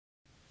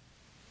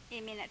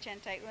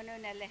Pt.1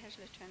 na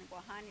Liheslaturan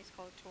Guahan is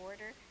called to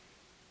order.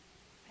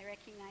 I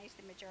recognize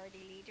the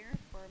majority leader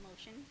for a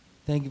motion.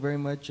 Thank you very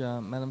much,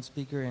 Madam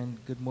Speaker,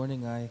 and good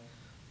morning. I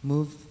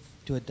move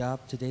to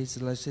adopt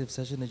today's legislative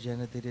session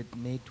agenda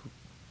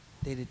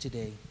dated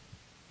today,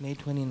 May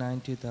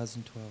 29,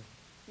 2012.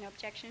 No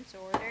objections, so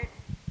ordered.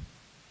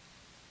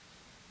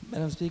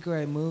 Madam Speaker,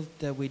 I move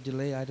that we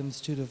delay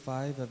items 2 to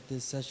 5 of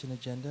this session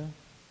agenda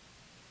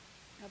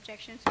No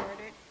objections, so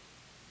ordered.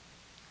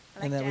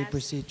 and that we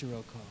proceed to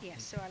roll call.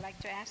 Yes, so I'd like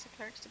to ask the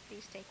clerks to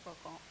please take roll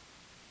call.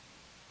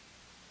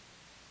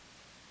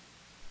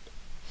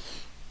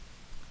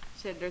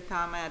 Senator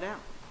Tom Ada.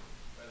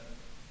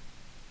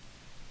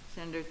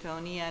 Senator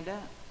Tony Ada.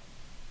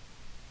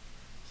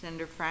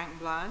 Senator Frank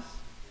Blas.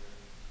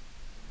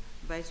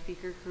 Vice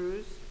Speaker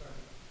Cruz.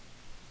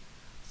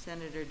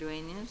 Senator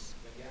Duenas.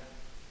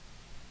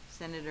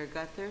 Senator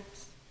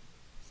Guthertz.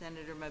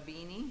 Senator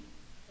Mabini.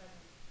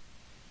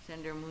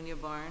 Senator Munya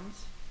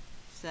Barnes.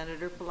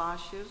 Senator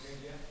Palacios.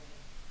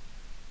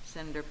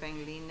 Senator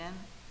Pangilinan.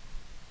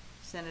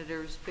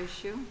 Senator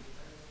Respicio.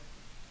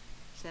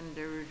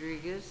 Senator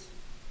Rodriguez.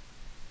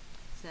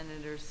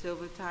 Senator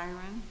Silva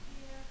Tyron.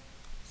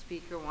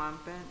 Speaker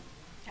Wampet.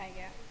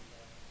 Taiga.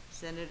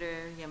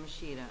 Senator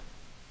Yamashita.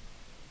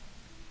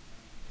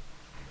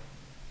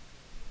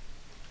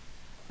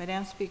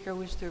 Madam Speaker, I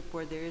wish to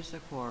report there is a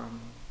quorum.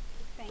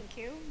 Thank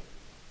you.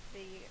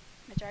 The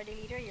majority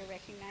leader, you're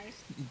recognized.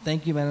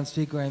 Thank you, Madam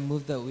Speaker. I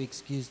move that we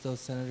excuse those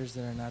senators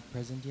that are not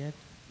present yet.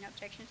 No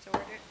objections, so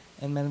ordered.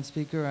 And Madam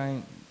Speaker,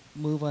 I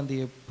move on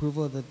the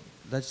approval of the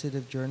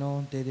legislative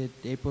journal dated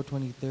April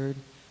 23rd,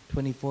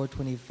 24,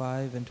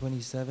 25, and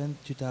 27,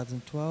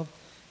 2012,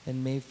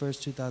 and May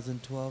 1st,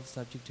 2012,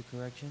 subject to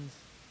corrections.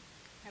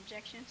 No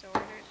objections, so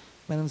ordered.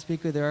 Madam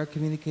Speaker, there are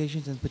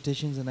communications and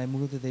petitions, and I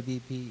move that they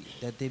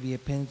be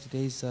appended to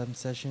today's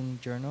session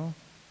journal.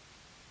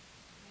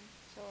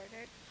 So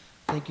ordered.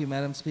 Thank you,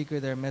 Madam Speaker.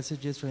 There are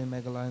messages from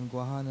Liheslaturan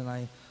Guahan, and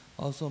I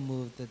also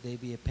move that they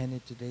be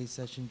appended to today's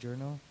session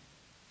journal,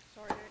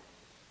 So ordered.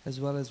 as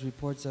well as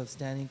reports of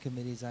standing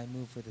committees. I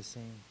move for the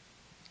same.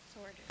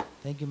 So ordered.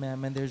 Thank you,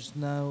 ma'am. And there's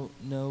no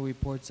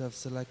reports of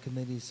select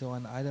committees. So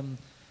on item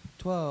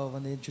 12,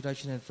 on the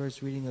introduction and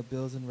first reading of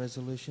bills and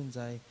resolutions,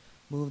 I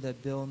move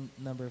that bill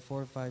number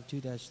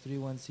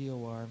 452-31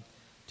 COR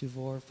to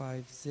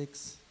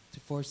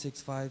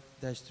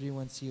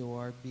 465-31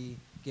 COR be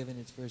given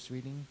its first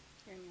reading.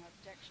 Hearing no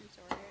objections,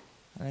 so ordered.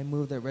 And I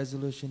move that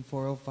resolution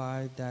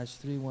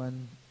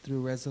 405-31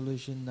 through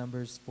resolution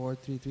numbers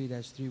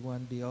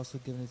 433-31 be also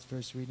given its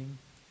first reading.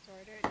 So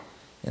ordered.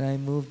 And I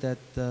move that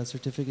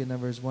certificate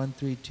numbers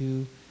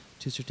 132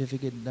 to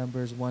certificate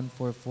numbers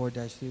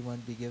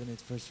 144-31 be given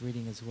its first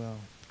reading as well.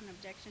 No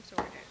objections, so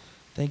ordered.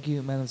 Thank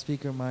you, Madam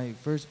Speaker. My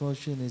first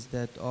motion is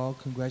that all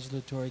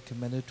congratulatory,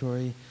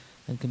 commendatory,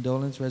 and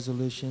condolence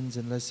resolutions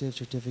and legislative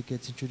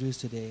certificates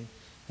introduced today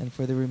and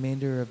for the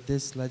remainder of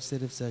this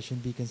legislative session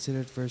be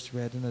considered first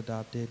read and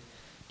adopted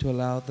to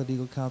allow the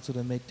legal counsel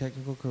to make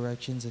technical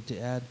corrections and to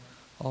add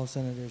all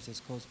senators as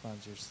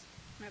co-sponsors.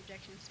 No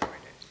objections, so ordered.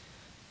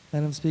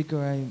 Madam Speaker,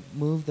 I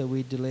move that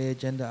we delay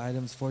agenda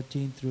items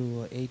 14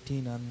 through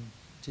 18 on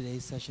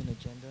today's session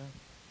agenda.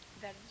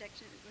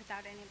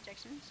 Without any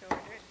objections, so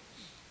ordered.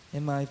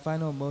 And my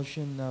final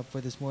motion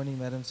for this morning,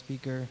 Madam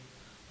Speaker,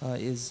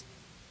 is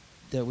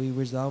that we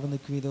resolve in the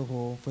committee of the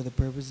whole for the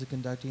purpose of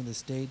conducting the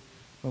state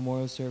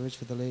memorial service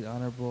for the late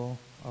Honorable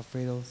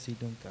Alfredo C.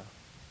 Dungca.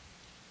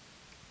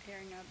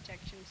 Hearing no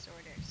objections, so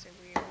ordered. So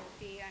we will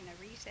be on a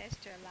recess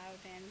to allow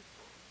then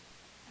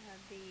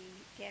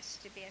the guests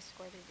to be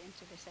escorted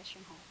into the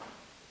session hall.